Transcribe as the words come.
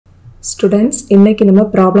Students, இன்னைக்கு நம்ம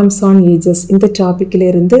problems on ages இந்த டாபிக்ல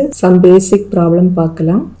இருந்து some basic problem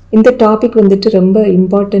பார்க்கலாம். இந்த டாபிக் வந்துட்டு ரொம்ப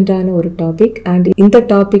இம்பார்ட்டன்ட்டான ஒரு டாபிக் and இந்த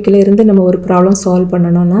டாபிக்ல இருந்து நம்ம ஒரு problem solve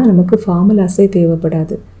பண்ணனும்னா நமக்கு ஃபார்முலாஸே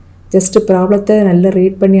தேவைப்படாது. ஜஸ்ட் ப்ராப்ளத்தை நல்லா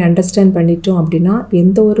ரீட் பண்ணி அண்டர்ஸ்டாண்ட் பண்ணிட்டோம் அப்படினா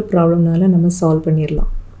எந்த ஒரு ப்ராப்ளம்னால நம்ம சால்வ் பண்ணிரலாம்.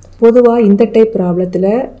 பொதுவா இந்த டைப்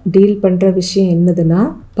ப்ராப்ளத்துல டீல் பண்ற விஷயம் என்னதுன்னா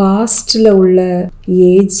பாஸ்ட்ல உள்ள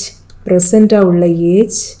ஏஜ், பிரசன்ட்டா உள்ள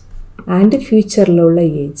ஏஜ் and futureல உள்ள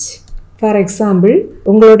ஏஜ். For example,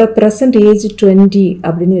 உங்களோட present age 20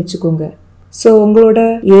 அப்படின்னு வச்சுக்கோங்க. ஸோ உங்களோட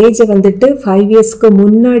ஏஜை வந்துட்டு 5 இயர்ஸ்க்கு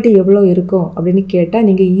முன்னாடி எவ்வளோ இருக்கும் அப்படின்னு கேட்டால்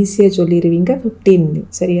நீங்கள் ஈஸியாக சொல்லிடுவீங்க 15.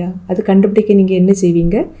 சரியா? அது கண்டுபிடிக்க நீங்கள் என்ன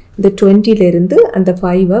செய்வீங்க? இந்த 20லேருந்து அந்த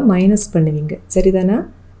 5-ஐ மைனஸ் பண்ணுவீங்க. சரிதானா?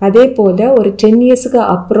 அதே போல் ஒரு 10 இயர்ஸுக்கு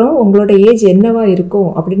அப்புறம் உங்களோட ஏஜ் என்னவா இருக்கும்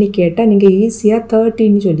அப்படின்னு கேட்டால் நீங்கள் ஈஸியாக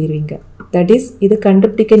 30ன்னு சொல்லிடுவீங்க. தட் இஸ் இது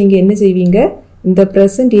கண்டுபிடிக்க நீங்கள் என்ன செய்வீங்க? இந்த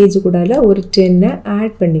ப்ரெசன்ட் ஏஜ் கூடால ஒரு 10-ஐ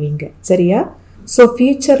ஆட் பண்ணுவீங்க. சரியா? ஸோ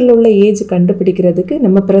ஃபியூச்சரில் உள்ள ஏஜ் கண்டுபிடிக்கிறதுக்கு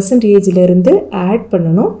நம்ம ப்ரெசன்ட் ஏஜ்லேருந்து ஆட்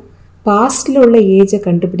பண்ணணும். பாஸ்டில் உள்ள ஏஜை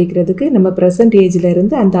கண்டுபிடிக்கிறதுக்கு நம்ம ப்ரெசன்ட்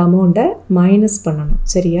ஏஜ்லேருந்து அந்த அமௌண்ட்டை மைனஸ் பண்ணணும்.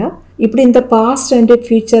 சரியா? இப்படி இந்த பாஸ்ட் அண்ட்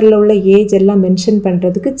ஃபியூச்சரில் உள்ள ஏஜ் எல்லாம் மென்ஷன்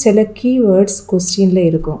பண்ணுறதுக்கு சில கீவேர்ட்ஸ் கொஸ்டினில்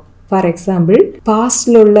இருக்கும். ஃபார் எக்ஸாம்பிள்,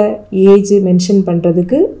 பாஸ்டில் உள்ள ஏஜ் மென்ஷன்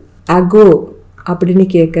பண்ணுறதுக்கு அகோ அப்படின்னு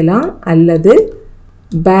கேட்கலாம், அல்லது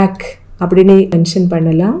பேக் அப்படின்னு மென்ஷன்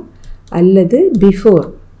பண்ணலாம், அல்லது பிஃபோர்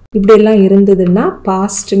இப்படியெல்லாம் இருந்ததுன்னா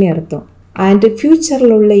பாஸ்ட்னு அர்த்தம். அண்ட்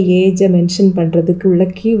ஃபியூச்சரில் உள்ள ஏஜை மென்ஷன் பண்ணுறதுக்கு உள்ள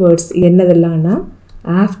keywords என்னதெல்லாம்னா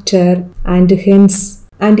after and hence.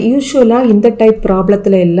 And யூஸ்வலாக இந்த டைப்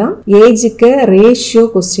ப்ராப்ளத்தில் எல்லாம் ஏஜுக்கு ரேஷியோ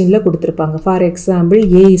கொஸ்டினில் கொடுத்துருப்பாங்க. ஃபார் எக்ஸாம்பிள்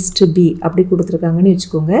A:B அப்படி கொடுத்துருக்காங்கன்னு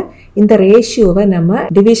வச்சுக்கோங்க. இந்த ரேஷியோவை நம்ம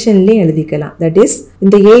டிவிஷன்லேயும் எழுதிக்கலாம். தட் இஸ்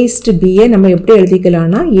இந்த A:Bயை நம்ம எப்படி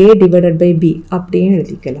எழுதிக்கலாம்னா A/B அப்படியும்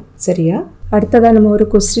எழுதிக்கலாம். சரியா? அடுத்ததாக நம்ம ஒரு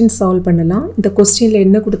கொஸ்டின் சால்வ் பண்ணலாம். இந்த கொஸ்டினில்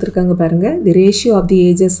என்ன கொடுத்துருக்காங்க பாருங்கள். தி ratio of the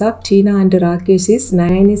ages of Tina and Rakesh is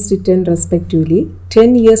 9:10 respectively.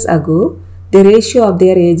 10 years ago, the ratio of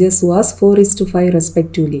their ages was 4:5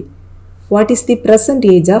 respectively. What is the present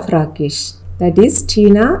age of Rakesh? That is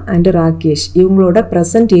Tina and Rakesh. இவங்களோட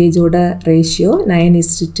present ஏஜோட ratio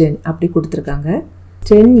 9:10 அப்படி கொடுத்துருக்காங்க.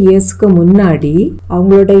 10 இயர்ஸ்க்கு முன்னாடி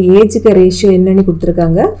அவங்களோட ஏஜுக்கு ratio என்னன்னு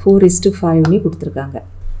கொடுத்துருக்காங்க? 4:5ன்னு கொடுத்துருக்காங்க.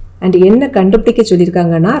 அண்ட் என்ன கண்டுபிடிக்க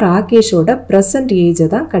சொல்லியிருக்காங்கன்னா ராகேஷோட ப்ரெசன்ட் ஏஜை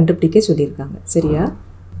தான் கண்டுபிடிக்க சொல்லியிருக்காங்க. சரியா?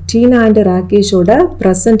 டீனா அண்ட் ராகேஷோட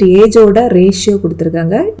ப்ரெசன்ட் ஏஜோட ரேஷியோ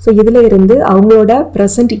கொடுத்துருக்காங்க. ஸோ இதில் இருந்து அவங்களோட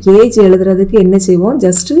ப்ரெசன்ட் ஏஜ் எழுதுறதுக்கு என்ன செய்வோம்?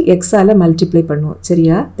 ஜஸ்ட் எக்ஸால் மல்டிப்ளை பண்ணுவோம்.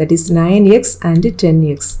 சரியா? That is 9x and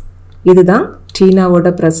 10x. இதுதான் டீனாவோட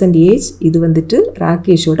ப்ரெசன்ட் ஏஜ், இது வந்துட்டு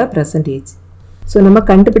ராகேஷோட ப்ரெசன்ட் ஏஜ். ஸோ நம்ம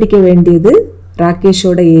கண்டுபிடிக்க வேண்டியது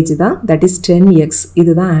ராகேஷோட ஏஜ் தான். That is 10x.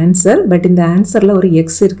 இதுதான் ஆன்சர். பட் இந்த ஆன்சரில் ஒரு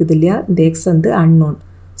எக்ஸ் இருக்குது இல்லையா? இந்த எக்ஸ் வந்து அன்னோன்.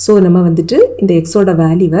 ஸோ நம்ம வந்துட்டு இந்த எக்ஸோட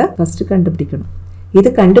வேல்யூவை ஃபஸ்ட்டு கண்டுபிடிக்கணும். இது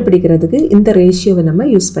கண்டுபிடிக்கிறதுக்கு இந்த ரேஷியோவை நம்ம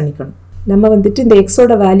யூஸ் பண்ணிக்கணும். நம்ம வந்துட்டு இந்த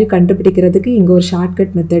எக்ஸோட வேல்யூ கண்டுபிடிக்கிறதுக்கு இங்கே ஒரு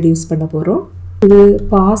ஷார்ட்கட் மெத்தட் யூஸ் பண்ண போகிறோம். இது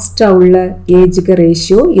பாஸ்டாக உள்ள ஏஜுக்கு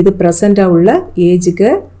ரேஷியோ, இது ப்ரெசண்டாக உள்ள ஏஜுக்கு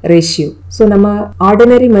ரேஷியோ. ஸோ நம்ம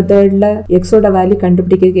ஆர்டினரி மெத்தடில் எக்ஸோட வேல்யூ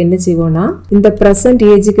கண்டுபிடிக்கிறதுக்கு என்ன செய்வோம்னா இந்த ப்ரெசன்ட்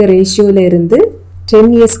ஏஜுக்கு ரேஷியோவில் இருந்து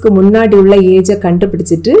 10 இயர்ஸ்க்கு முன்னாடி உள்ள ஏஜை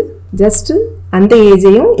கண்டுபிடிச்சிட்டு ஜஸ்ட் அந்த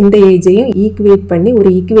ஏஜையும் இந்த ஏஜையும் ஈக்குவேட் பண்ணி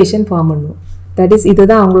ஒரு ஈக்குவேஷன் ஃபார்ம் பண்ணுவோம். தட் இஸ்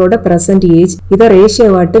இதுதான் அவங்களோட ப்ரெசன்ட் ஏஜ். இதை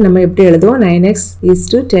ரேஷியோவாட்டு நம்ம எப்படி எழுதுவோம்?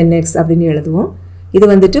 9x:10x அப்படின்னு எழுதுவோம். இது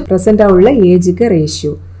வந்துட்டு ப்ரெசண்டாக உள்ள ஏஜுக்கு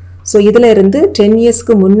ரேஷியோ. ஸோ இதில் இருந்து 10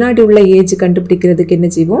 இயர்ஸ்க்கு முன்னாடி உள்ள ஏஜ் கண்டுபிடிக்கிறதுக்கு என்ன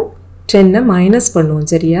செய்வோம்? 10-ஐ மைனஸ் பண்ணுவோம்.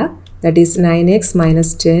 சரியா? That is 9x -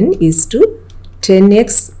 10 = 10x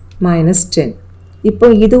 - 10. இப்போ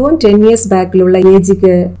இதுவும் 10 இயர்ஸ் பேக்கில் உள்ள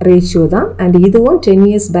ஏஜுக்கு ரேஷியோ தான் அண்ட் இதுவும் 10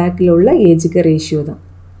 இயர்ஸ் பேக்கில் உள்ள ஏஜுக்கு ரேஷியோ தான்.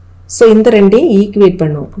 ஸோ இந்த ரெண்டையும் ஈக்குவேட்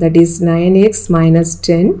பண்ணுவோம். That is 9x -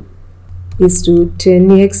 10 =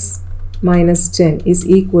 10x - 10 is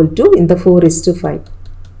equal to இந்த 4:5.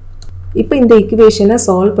 இப்போ இந்த ஈக்குவேஷனை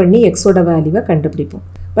சால்வ் பண்ணி எக்ஸோட வேல்யூவை கண்டுபிடிப்போம்.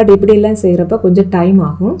 பட் இப்படியெல்லாம் செய்கிறப்ப கொஞ்சம் டைம்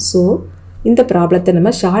ஆகும். ஸோ இந்த ப்ராப்ளத்தை நம்ம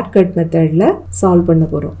ஷார்ட்கட் மெத்தடில் சால்வ் பண்ண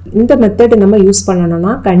போகிறோம். இந்த மெத்தட் நம்ம யூஸ்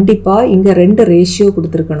பண்ணணும்னா கண்டிப்பாக இங்கே 2 ரேஷியோ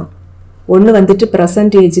கொடுத்துருக்கணும். ஒன்று வந்துட்டு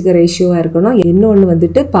ப்ரெசன்ட் ஏஜுக்கு ரேஷியோவாக இருக்கணும், இன்னொன்று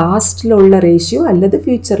வந்துட்டு பாஸ்டில் உள்ள ரேஷியோ அல்லது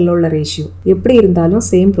ஃபியூச்சரில் உள்ள ரேஷியோ. எப்படி இருந்தாலும்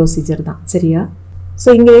சேம் ப்ரொசீஜர் தான். சரியா? ஸோ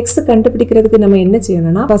இங்கே எக்ஸ் கண்டுபிடிக்கிறதுக்கு நம்ம என்ன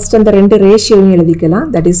செய்யணும்னா ஃபர்ஸ்ட் அந்த 2 ரேஷியோவும் எழுதிக்கலாம்.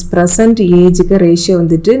 தட் இஸ் ப்ரெசன்ட் ஏஜுக்கு ரேஷியோ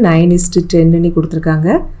வந்துட்டு 9:10ன்னு கொடுத்துருக்காங்க.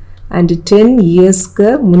 அண்ட் 10 இயர்ஸ்க்கு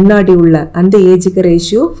முன்னாடி உள்ள அந்த ஏஜுக்கு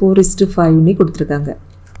ரேஷியோ 4:5ன்னு கொடுத்துருக்காங்க.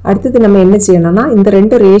 அடுத்தது நம்ம என்ன செய்யணும்னா இந்த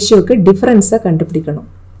 2 ரேஷியோக்கு டிஃபரன்ஸை கண்டுபிடிக்கணும்.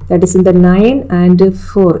 தட் இஸ் இந்த 9 and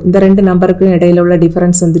 4 இந்த 2 நம்பருக்கும் இடையில உள்ள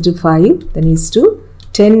டிஃபரன்ஸ் வந்துட்டு 5. தென் இஸ் டு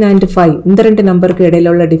 10 and 5 இந்த ரெண்டு நம்பருக்கு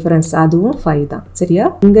இடையில உள்ள டிஃபரன்ஸ் அதுவும் 5 தான். சரியா?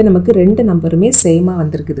 இங்க நமக்கு ரெண்டு நம்பருமே சேமா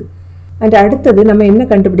வந்திருக்குது. அண்ட் அடுத்தது நம்ம என்ன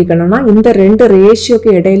கண்டுபிடிக்கணும்னா இந்த ரெண்டு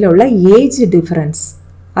ரேஷியோக்கு இடையில உள்ள ஏஜ் டிஃபரன்ஸ்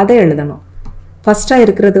அதை எழுதணும். ஃபர்ஸ்ட்டாக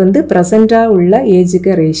இருக்கிறது வந்து ப்ரெசண்ட்டாக உள்ள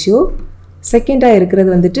ஏஜுக்கு ரேஷியோ, செகண்டாக இருக்கிறது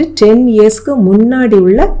வந்துட்டு 10 இயர்ஸ்க்கு முன்னாடி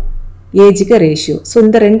உள்ள ஏஜுக்கு ரேஷியோ. ஸோ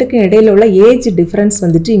இந்த ரெண்டுக்கும் இடையில உள்ள ஏஜ் டிஃப்ரென்ஸ்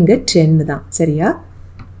வந்துட்டு இங்கே 10 தான். சரியா?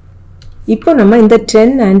 இப்போ நம்ம இந்த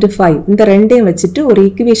 10 and 5 இந்த ரெண்டையும் வச்சுட்டு ஒரு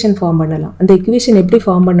ஈக்குவேஷன் ஃபார்ம் பண்ணலாம். அந்த ஈக்குவேஷன் எப்படி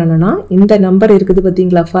ஃபார்ம் பண்ணணும்னா இந்த நம்பர் இருக்குது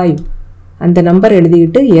பார்த்தீங்களா 5, அந்த நம்பர்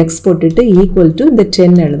எழுதிக்கிட்டு எக்ஸ் போட்டுட்டு ஈக்குவல் டு இந்த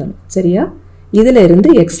 10 எழுதணும். சரியா? இதில் இருந்து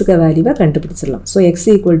எக்ஸுக்கு வேல்யூவை கண்டுபிடிச்சிடலாம். So X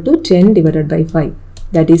equal to 10 divided by 5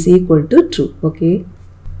 that is equal to 2. Okay,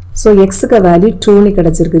 so எக்ஸுக்கு வேல்யூ 2ன்னு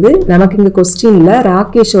கிடச்சிருக்குது. நமக்கு இங்கே கொஸ்டினில்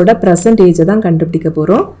ராகேஷோட ப்ரெசன்ட் ஏஜை தான் கண்டுபிடிக்க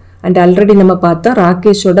போகிறோம். அண்ட் ஆல்ரெடி நம்ம பார்த்தோம்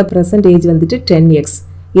ராகேஷோட ப்ரெசன்ட் ஏஜ் வந்துட்டு 10x.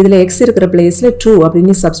 இதில் எக்ஸ் இருக்கிற பிளேஸில் 2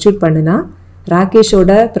 அப்படின்னு சப்ஸ்டியூட் பண்ணுனா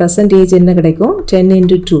ராகேஷோட ப்ரெசன்ட் ஏஜ் என்ன கிடைக்கும்? 10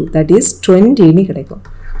 into 2 தட் இஸ் 20ன்னு கிடைக்கும்.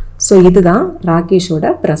 ஸோ இதுதான் ராகேஷோட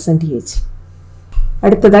ப்ரெசன்ட் ஏஜ்.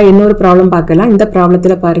 அடுத்ததாக இன்னொரு ப்ராப்ளம் பார்க்கலாம். இந்த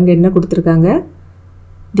ப்ராப்ளத்தில் பாருங்கள் என்ன கொடுத்துருக்காங்க.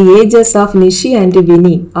 The ages of Nishi and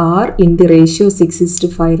Vinnee are in the ratio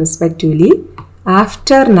 6:5 respectively.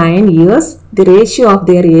 After 9 years, the ratio of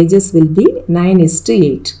their ages will be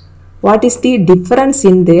 9:8. What is the difference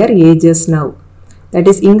in their ages now? That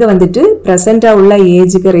is, இங்கே வந்துட்டு ப்ரெசண்ட்டாக உள்ள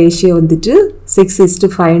ஏஜுக்கு ரேஷியோ வந்துட்டு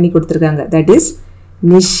 6:5 கொடுத்துருக்காங்க. That is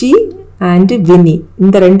Nishi and வின்னி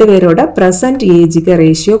இந்த ரெண்டு பேரோட present ஏஜுக்கு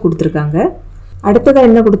ரேஷியோ கொடுத்துருக்காங்க. அடுத்ததாக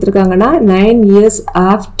என்ன கொடுத்துருக்காங்கன்னா 9 years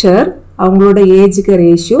ஆஃப்டர் அவங்களோட ஏஜுக்கு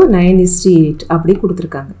ரேஷியோ 9:8 அப்படி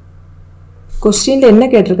கொடுத்துருக்காங்க. கொஸ்டினில் என்ன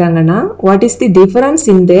கேட்டிருக்காங்கன்னா what is the difference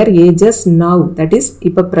in there ages now? That is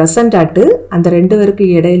இப்போ ப்ரெசண்ட் ஆட்டு அந்த ரெண்டு பேருக்கு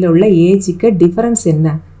இடையில உள்ள ஏஜுக்கு டிஃபரன்ஸ்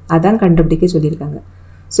என்ன அதான் கண்டுபிடிக்க சொல்லியிருக்காங்க.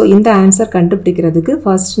 ஸோ இந்த ஆன்சர் கண்டுபிடிக்கிறதுக்கு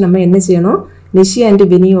ஃபர்ஸ்ட் நம்ம என்ன செய்யணும்? நிஷி அண்ட்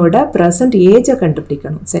வினியோட ப்ரெசண்ட் ஏஜை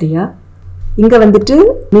கண்டுபிடிக்கணும். சரியா? இங்கே வந்துட்டு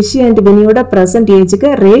நிஷி அண்ட் வினியோட ப்ரெசன்ட் ஏஜுக்கு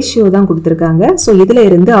ரேஷியோ தான் கொடுத்துருக்காங்க. ஸோ இதில்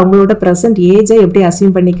இருந்து அவங்களோட ப்ரெசன்ட் ஏஜை எப்படி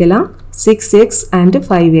அசியூம் பண்ணிக்கலாம்? 6x and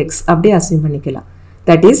 5x அப்படி அசியூம் பண்ணிக்கலாம்.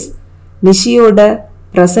 தட் இஸ் நிஷியோட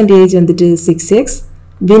ப்ரெசன்ட் ஏஜ் வந்துட்டு 6x,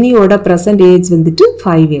 வினியோட ப்ரெசன்ட் ஏஜ் வந்துட்டு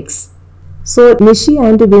 5x. So Nishi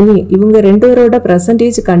and Vini இவங்க ரெண்டு பேரோட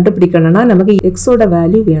ப்ரெசன்டேஜ் கண்டுபிடிக்கணும்னா நமக்கு எக்ஸோட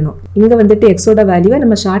வேல்யூ வேணும். இங்கே வந்துட்டு எக்ஸோட வேல்யூவை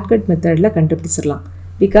நம்ம ஷார்ட்கட் மெத்தடில் கண்டுபிடிச்சிடலாம்.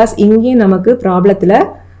 பிகாஸ் இங்கேயும் நமக்கு ப்ராப்ளத்தில்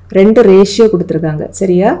ரெண்டு ரேஷியோ கொடுத்துருக்காங்க.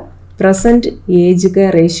 சரியா? ப்ரெசண்ட் ஏஜுக்கு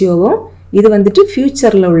ரேஷியோவும் இது வந்துட்டு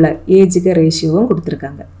ஃபியூச்சரில் உள்ள ஏஜுக்கு ரேஷியோவும்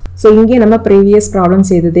கொடுத்துருக்காங்க. ஸோ இங்கே நம்ம ப்ரீவியஸ் ப்ராப்ளம்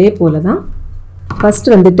செய்ததே போல தான் ஃபர்ஸ்ட்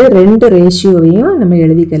வந்துட்டு ரெண்டு ரேஷியோவையும் நம்ம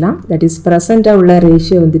எழுதிக்கலாம். தட் இஸ் ப்ரெசண்ட்டாக உள்ள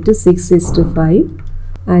ரேஷியோ வந்துட்டு 6:5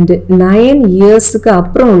 அண்ட் 9 இயர்ஸுக்கு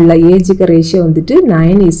அப்புறம் உள்ள ஏஜுக்கு ரேஷியோ வந்துட்டு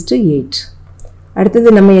 9:8. அடுத்தது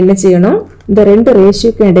நம்ம என்ன செய்யணும்? இந்த ரெண்டு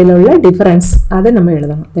ரேஷியோக்கு இடையில உள்ள டிஃபரன்ஸ் அதை நம்ம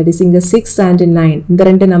எழுதணும். தட் இஸ் இங்கே 6 and 9 இந்த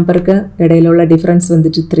ரெண்டு நம்பருக்கு இடையில உள்ள டிஃபரன்ஸ்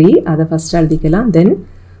வந்துட்டு 3, அதை ஃபர்ஸ்ட் எழுதிக்கலாம். தென்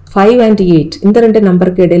 5 and 8 இந்த ரெண்டு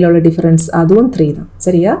நம்பருக்கு இடையில உள்ள டிஃபரன்ஸ் அதுவும் 3 தான்.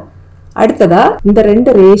 சரியா? அடுத்ததா இந்த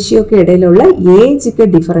ரெண்டு ரேஷியோக்கு இடையில உள்ள ஏஜுக்கு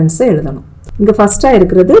டிஃபரன்ஸை எழுதணும். இங்கே ஃபர்ஸ்டாக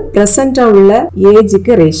இருக்கிறது ப்ரெசண்ட்டாக உள்ள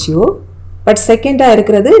ஏஜுக்கு ரேஷியோ, பட் செகண்டாக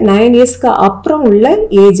இருக்கிறது 9 இயர்ஸ்க்கு அப்புறம் உள்ள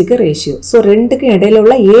ஏஜுக்கு ரேஷியோ. ஸோ ரெண்டுக்கும் இடையில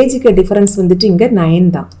உள்ள ஏஜுக்கு டிஃபரன்ஸ் வந்துட்டு இங்கே 9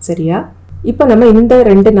 தான். சரியா? இப்போ நம்ம இந்த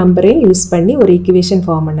ரெண்டு நம்பரையும் யூஸ் பண்ணி ஒரு ஈக்குவேஷன்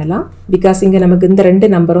ஃபார்ம் பண்ணலாம். பிகாஸ் இங்கே நமக்கு இந்த ரெண்டு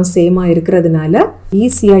நம்பரும் சேமாக இருக்கிறதுனால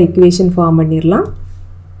ஈஸியாக ஈக்குவேஷன் ஃபார்ம் பண்ணிடலாம்.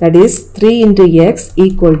 That is 3 into x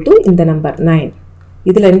equal to இந்த நம்பர் 9.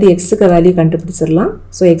 இதில் இருந்து எக்ஸுக்கு வேல்யூ கண்டுபிடிச்சிடலாம்.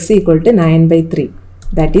 So X equal to 9/3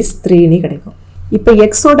 that is 3ன்னு கிடைக்கும். இப்போ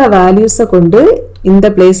எக்ஸோட வேல்யூஸை கொண்டு இந்த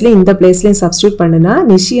பிளேஸ்லையும் இந்த பிளேஸ்லையும் சப்ஸ்டியூட் பண்ணுனா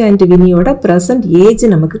நிஷி அண்ட் வினியோட ப்ரெசன்ட் ஏஜ்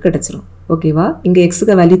நமக்கு கிடைச்சிரும். ஓகேவா? இங்கே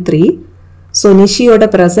எக்ஸுக்கு வேல்யூ 3. ஸோ நிஷியோட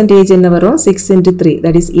ப்ரெசன்ட் ஏஜ் என்ன வரும்? 6 into 3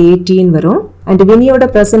 தட் இஸ் 18 வரும். அண்ட் வினியோட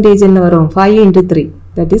ப்ரெசன்ட் ஏஜ் என்ன வரும்? 5 into 3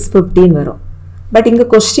 தட் இஸ் 15 வரும். பட் இங்கே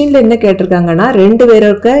கொஸ்டினில் என்ன கேட்டிருக்காங்கன்னா ரெண்டு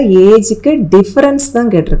பேரோட ஏஜுக்கு டிஃபரன்ஸ்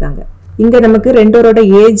தான் கேட்டிருக்காங்க. இங்கே நமக்கு ரெண்டு பேரோட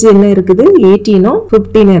ஏஜ் என்ன இருக்குது? 18ம்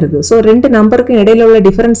 15ம் இருக்குது. ஸோ ரெண்டு நம்பருக்கும் இடையில உள்ள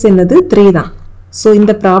டிஃபரன்ஸ் என்னது? 3 தான். ஸோ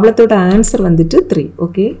இந்த ப்ராப்ளத்தோட ஆன்சர் வந்துட்டு 3.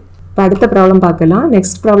 ஓகே, இப்போ அடுத்த ப்ராப்ளம் பார்க்கலாம்.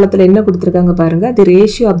 நெக்ஸ்ட் ப்ராப்ளத்தில் என்ன கொடுத்துருக்காங்க பாருங்க. தி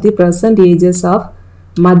ratio of the present ages of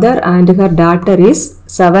mother and her daughter is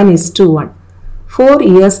 7:1. 4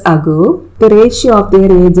 years ago, the ratio of their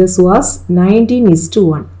ages was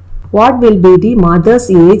 19:1. What will be the mother's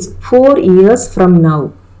age 4 years from now?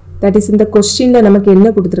 That is, இந்த கொஸ்டினில் நமக்கு என்ன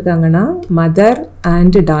கொடுத்துருக்காங்கன்னா mother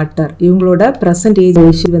and daughter இவங்களோட present age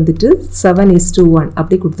ratio வந்துட்டு 7:1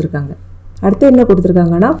 அப்படி கொடுத்துருக்காங்க. அடுத்து என்ன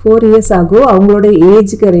கொடுத்துருக்காங்கன்னா 4 years ago அவங்களோட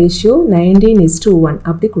ஏஜுக்கு ரேஷியோ 19:1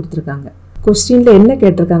 அப்படி கொடுத்துருக்காங்க. கொஸ்டினில் என்ன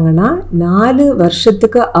கேட்டிருக்காங்கன்னா 4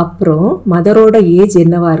 வருஷத்துக்கு அப்புறம் மதரோட ஏஜ்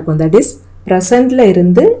என்னவா இருக்கும்? தட் இஸ் ப்ரெசண்ட்ல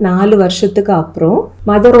இருந்து 4 வருஷத்துக்கு அப்புறம்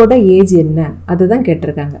மதரோட ஏஜ் என்ன அதுதான்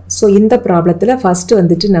கேட்டிருக்காங்க. ஸோ இந்த ப்ராப்ளத்தில் ஃபர்ஸ்ட்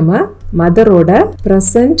வந்துட்டு நம்ம மதரோட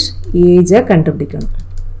ப்ரெசண்ட் ஏஜை கண்டுபிடிக்கணும்.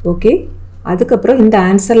 ஓகே, அதுக்கப்புறம் இந்த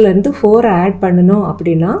ஆன்சர்லேருந்து 4 ஆட் பண்ணணும்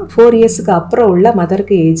அப்படின்னா 4 இயர்ஸுக்கு அப்புறம் உள்ள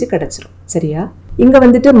மதருக்கு ஏஜ் கிடச்சிரும். சரியா? இங்கே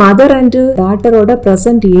வந்துட்டு மதர் அண்டு டாட்டரோட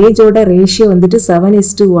ப்ரெசன்ட் ஏஜோட ரேஷியோ வந்துட்டு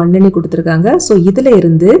 7:1 கொடுத்துருக்காங்க. ஸோ இதில்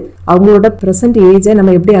இருந்து அவங்களோட ப்ரெசன்ட் ஏஜை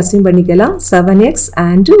நம்ம எப்படி அஸ்யூம் பண்ணிக்கலாம்? 7x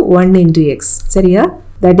and 1 x. சரியா?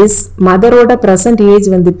 தட் இஸ் மதரோட ப்ரெசன்ட் ஏஜ்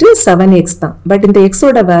வந்துட்டு 7x தான். பட் இந்த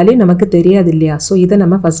எக்ஸோட வேல்யூ நமக்கு தெரியாது இல்லையா? ஸோ இதை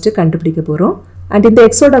நம்ம ஃபஸ்ட்டு கண்டுபிடிக்க போகிறோம். அண்ட் இந்த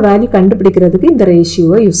எக்ஸோட வேல்யூ கண்டுபிடிக்கிறதுக்கு இந்த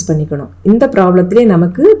ரேஷியோவை யூஸ் பண்ணிக்கணும். இந்த ப்ராப்ளத்திலே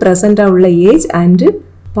நமக்கு ப்ரெசண்டாக உள்ள ஏஜ் அண்டு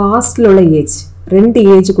பாஸ்டில் உள்ள ஏஜ் 2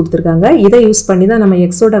 ஏஜ் கொடுத்துருக்காங்க. இதை யூஸ் பண்ணி தான் நம்ம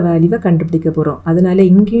எக்ஸோட வேல்யூவை கண்டுபிடிக்க போகிறோம். அதனால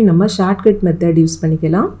இங்கேயும் நம்ம ஷார்ட்கட் மெத்தட் யூஸ்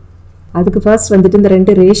பண்ணிக்கலாம். அதுக்கு ஃபர்ஸ்ட் வந்துட்டு இந்த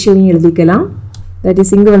 2 ரேஷியோவையும் எழுதிக்கலாம். தட்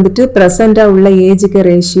இஸ் இங்கே வந்துட்டு ப்ரெசண்டாக உள்ள ஏஜுக்கு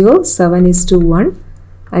ரேஷியோ 7:1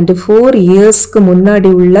 அண்டு 4 இயர்ஸ்க்கு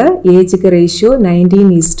முன்னாடி உள்ள ஏஜுக்கு ரேஷியோ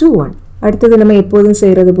 19:1. அடுத்தது நம்ம எப்போதும்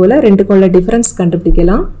செய்கிறது போல் 2க்கும் உள்ள டிஃப்ரென்ஸ்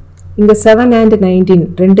கண்டுபிடிக்கலாம். இங்கே 7 and 19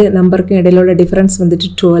 2 நம்பருக்கும் இடையில உள்ள டிஃப்ரென்ஸ் வந்துட்டு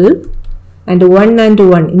 12 அண்ட் 1 and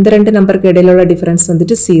 1 இந்த 2 நம்பருக்கு இடையில உள்ள டிஃப்ரென்ஸ்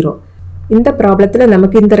வந்துட்டு 0. இந்த ப்ராப்ளத்தில்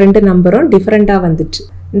நமக்கு இந்த 2 நம்பரும் டிஃப்ரெண்ட்டாக வந்துட்டு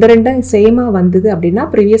இந்த 2 சேமாக வந்தது அப்படின்னா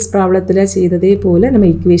ப்ரீவியஸ் ப்ராப்ளத்தில் செய்ததே போல் நம்ம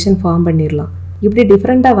ஈக்குவேஷன் ஃபார்ம் பண்ணிடலாம். இப்படி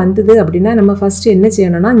டிஃப்ரெண்ட்டாக வந்தது அப்படின்னா நம்ம ஃபஸ்ட்டு என்ன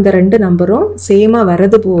செய்யணும்னா இந்த 2 நம்பரும் சேமாக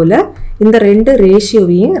வர்றது போல் இந்த 2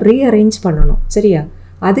 ரேஷியோவையும் ரீஅரேஞ்ச் பண்ணணும். சரியா?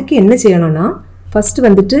 அதுக்கு என்ன செய்யணும்னா ஃபஸ்ட்டு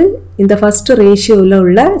வந்துட்டு இந்த ஃபஸ்ட்டு ரேஷியோவில்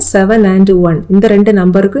உள்ள 7 and 1 இந்த 2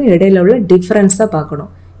 நம்பருக்கும் இடையில உள்ள டிஃப்ரென்ஸாக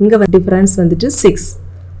பார்க்கணும். இங்கே டிஃப்ரென்ஸ் வந்துட்டு 6.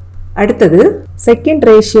 அடுத்தது செகண்ட்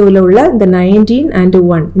ரேஷியோவில் உள்ள இந்த 19 and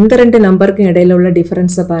 1 இந்த 2 நம்பருக்கும் இடையில உள்ள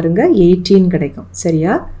டிஃப்ரென்ஸை பாருங்கள் 18 கிடைக்கும்.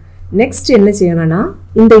 சரியா? நெக்ஸ்ட் என்ன செய்யணும்னா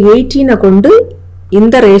இந்த 18 கொண்டு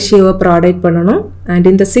இந்த ரேஷியோவை ப்ராடக்ட் பண்ணணும் அண்ட்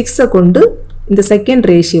இந்த 6 கொண்டு இந்த செகண்ட்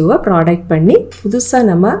ரேஷியோவை ப்ராடக்ட் பண்ணி புதுசாக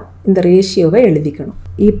நம்ம இந்த ரேஷியோவை எழுதிக்கணும்.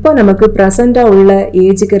 இப்போ நமக்கு ப்ரெசண்டாக உள்ள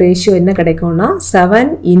ஏஜுக்கு ரேஷியோ என்ன கிடைக்கும்னா 7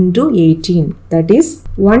 into 18 that is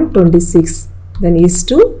 126 then is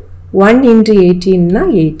to 1 into 18னா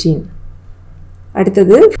 18.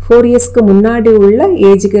 அடுத்தது 4 இயர்ஸ்க்கு முன்னாடி உள்ள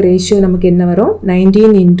ஏஜுக்கு ரேஷியோ நமக்கு என்ன வரும்?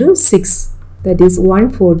 19 into 6 that is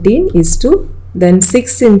 114 is to then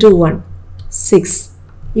 6 into 1 6.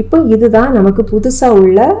 இப்போ இதுதான் நமக்கு புதுசாக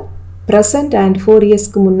உள்ள ப்ரெசண்ட் அண்ட் 4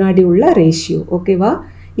 இயர்ஸ்க்கு முன்னாடி உள்ள ரேஷியோ. ஓகேவா?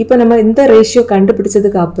 இப்போ நம்ம இந்த ரேஷியோ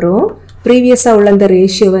கண்டுபிடிச்சதுக்கு அப்புறம் ப்ரீவியஸாக உள்ள இந்த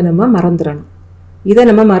ரேஷியோவை நம்ம மறந்துடணும். இதை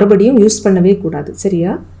நம்ம மறுபடியும் யூஸ் பண்ணவே கூடாது.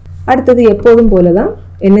 சரியா? அடுத்தது எப்போதும் போல தான்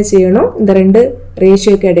என்ன செய்யணும்? இந்த 2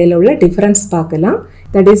 ரேஷியோக்கு இடையில உள்ள டிஃப்ரென்ஸ் பார்க்கலாம்.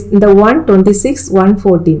 தட் இஸ் இந்த 126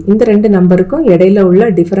 114 இந்த 2 நம்பருக்கும் இடையில உள்ள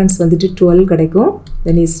டிஃப்ரென்ஸ் வந்துட்டு 12 கிடைக்கும்.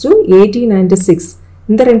 தென் இஸ் டு 18 and 6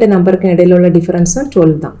 இந்த 2 நம்பருக்கும் இடையில உள்ள டிஃப்ரென்ஸும்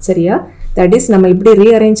 12 தான். சரியா? தட் இஸ் நம்ம இப்படி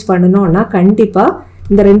ரீஅரேஞ்ச் பண்ணணும்னா கண்டிப்பாக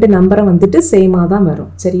இந்த 2 நம்பரை வந்துட்டு சேமாக தான்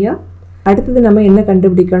வரும். சரியா? அடுத்தது நம்ம என்ன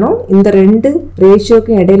கண்டுபிடிக்கணும்? இந்த 2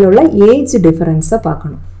 ரேஷியோக்கும் இடையில உள்ள ஏஜ் டிஃபரன்ஸை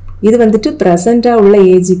பார்க்கணும். இது வந்துட்டு ப்ரெசண்டாக உள்ள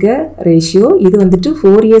ஏஜுக்கு ரேஷியோ, இது வந்துட்டு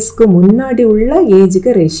 4 இயர்ஸ்க்கு முன்னாடி உள்ள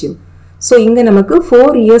ஏஜுக்கு ரேஷியோ. ஸோ இங்கே நமக்கு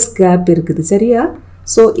 4 இயர்ஸ் கேப் இருக்குது. சரியா?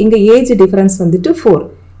 ஸோ இங்கே ஏஜ் டிஃபரன்ஸ் வந்துட்டு 4.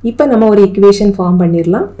 இப்போ நம்ம ஒரு ஈக்குவேஷன் ஃபார்ம்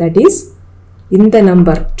பண்ணிடலாம். தட் இஸ் இந்த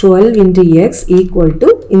number 12 into x equal to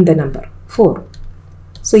இந்த நம்பர் 4.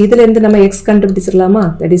 ஸோ இதிலேருந்து நம்ம X கண்டுபிடிச்சிடலாமா?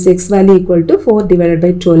 That is X value equal to 4 divided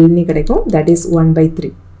by 12 கிடைக்கும். That is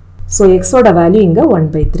 1/3. ஸோ எக்ஸோட வேல்யூ இங்கே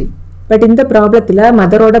 1/3. பட் இந்த ப்ராப்ளத்தில்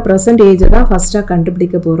மதரோட ப்ரெசன்ட் ஏஜை தான் ஃபஸ்ட்டாக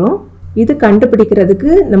கண்டுபிடிக்க போகிறோம். இது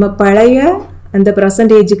கண்டுபிடிக்கிறதுக்கு நம்ம பழைய அந்த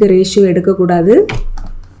ப்ரெசன்டேஜுக்கு ரேஷியோ எடுக்கக்கூடாது.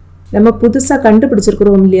 நம்ம புதுசாக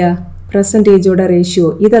கண்டுபிடிச்சிருக்கிறோம் இல்லையா ப்ரெசன்டேஜோட ரேஷியோ,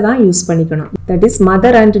 இதை தான் யூஸ் பண்ணிக்கணும். That is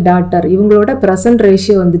mother and daughter இவங்களோட ப்ரெசன்ட்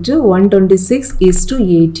ரேஷியோ வந்துட்டு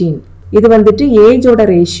 126:18. இது வந்துட்டு ஏஜோட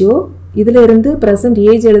ரேஷியோ. இதில் இருந்து ப்ரெசன்ட்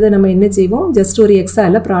ஏஜ் எழுத நம்ம என்ன செய்வோம்? ஜஸ்ட் ஒரு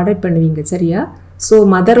எக்ஸால ப்ராடக்ட் பண்ணுவீங்க. சரியா? ஸோ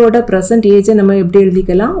மதரோட ப்ரெசன்ட் ஏஜை நம்ம எப்படி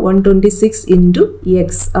எழுதிக்கலாம்? 126 into x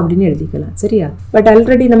அப்படின்னு எழுதிக்கலாம். சரியா? பட்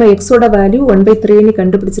ஆல்ரெடி நம்ம எக்ஸோட வேல்யூ 1/3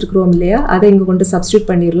 கண்டுபிடிச்சிருக்கிறோம் இல்லையா? அதை இங்கே கொண்டு சப்ஸ்டியூட்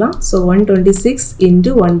பண்ணிடலாம். ஸோ 126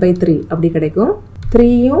 into 1/3 அப்படி கிடைக்கும்.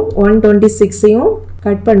 3யும் 126ஐயும்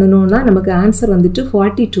கட் பண்ணணும்னா நமக்கு ஆன்சர் வந்துட்டு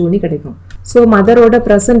 42 கிடைக்கும். ஸோ மதரோட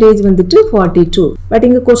ப்ரெசன்டேஜ் வந்துட்டு 42. பட்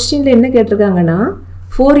இங்கே கொஸ்டினில் என்ன கேட்டிருக்காங்கன்னா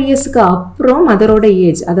 4 இயர்ஸுக்கு அப்புறம் மதரோட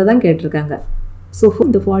ஏஜ் அதை தான் கேட்டிருக்காங்க. ஸோ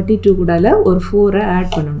இந்த 42 கூடால ஒரு 4 ஆட்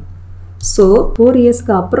பண்ணணும். ஸோ 4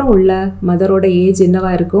 இயர்ஸ்க்கு அப்புறம் உள்ள மதரோட ஏஜ்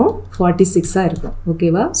என்னவாக இருக்கும்? 46 இருக்கும்.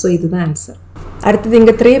 ஓகேவா? ஸோ இதுதான் ஆன்சர். அடுத்தது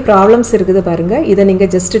இங்கே 3 ப்ராப்ளம்ஸ் இருக்குது பாருங்கள். இதை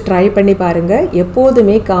நீங்கள் ஜஸ்ட்டு ட்ரை பண்ணி பாருங்கள்.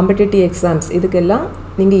 எப்போதுமே காம்படிட்டிவ் எக்ஸாம்ஸ் இதுக்கெல்லாம்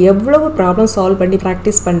நீங்கள் எவ்வளவு ப்ராப்ளம் சால்வ் பண்ணி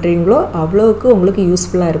ப்ராக்டிஸ் பண்ணுறீங்களோ அவ்வளோவுக்கு உங்களுக்கு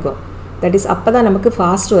யூஸ்ஃபுல்லாக இருக்கும். தட் இஸ் அப்போ தான் நமக்கு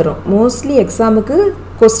ஃபாஸ்ட் வரும். மோஸ்ட்லி எக்ஸாமுக்கு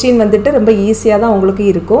கொஸ்டின் வந்துட்டு ரொம்ப ஈஸியாக தான் உங்களுக்கு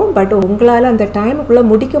இருக்கும். பட் உங்களால் அந்த டைமுக்குள்ளே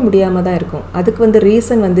முடிக்க முடியாமல் தான் இருக்கும். அதுக்கு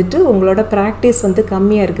ரீசன் வந்துட்டு உங்களோட ப்ராக்டிஸ்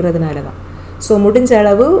கம்மியாக இருக்கிறதுனால தான். ஸோ முடிஞ்ச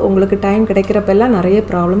அளவு உங்களுக்கு டைம் கிடைக்கிறப்பெல்லாம் நிறைய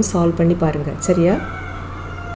ப்ராப்ளம் சால்வ் பண்ணி பாருங்கள். சரியா?